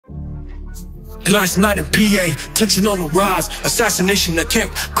Last night in PA, tension on the rise. Assassination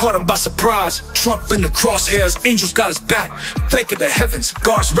attempt, caught him by surprise. Trump in the crosshairs, angels got his back. Thank the heavens,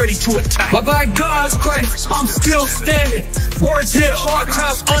 guards ready to attack. But by God's grace, I'm still standing. Words hit hard,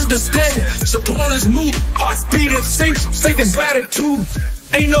 crowds understanding. Supporters move, hearts beating, sing, faith and gratitude.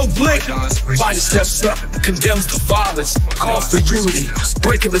 Ain't no blink. Biden steps up, condemns the violence, calls for unity,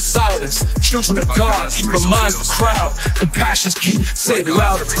 breaking the silence. Children of God, he reminds the crowd. Compassion's key, say it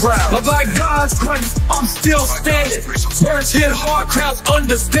loud and proud. But by God's grace, I'm still standing. Words hit hard, crowds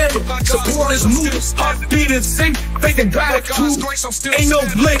understanding. Supporters move, hearts beating, sing, faith and gratitude. Ain't no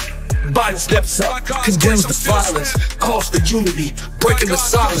blink. Biden steps up, condemns the violence, calls for unity, breaking the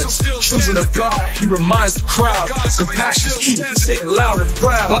silence. Children of God, he reminds the crowd. Compassion's key, say it loud and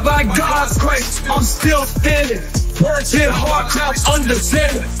proud. But by God's grace, I'm still standing. Words hit hard, crowds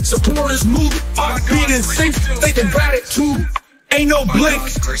understanding. Supporters move, hearts beating, sing, faith and gratitude. Ain't no blink.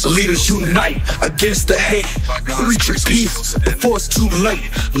 The leaders unite against the hate. Reach peace before it's too late.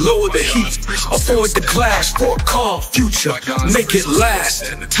 Lower the heat, avoid the clash for a calm future. Make it last.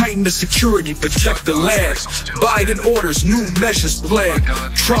 Tighten the security, protect the land. Biden orders, new measures planned.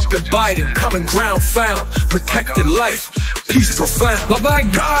 Trump and Biden, common ground found. Protected life, peace profound. But by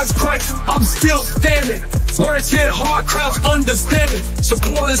God's grace, I'm still standing. Words hit hard, crowds understanding.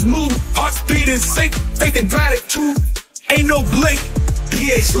 Supporters move, hearts beating, sing, faith and gratitude. Ain't no blink.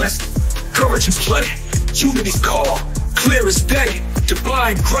 PA's lesson, courage and play. Unity's call, clear as day.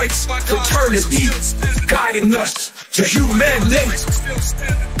 Divine grace, eternity, guiding us to humanity.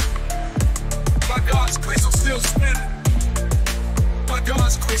 By God's grace, I'm still standing. By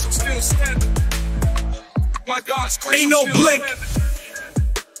God's grace, I'm still standing. By God's grace, ain't no blink.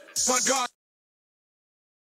 By God.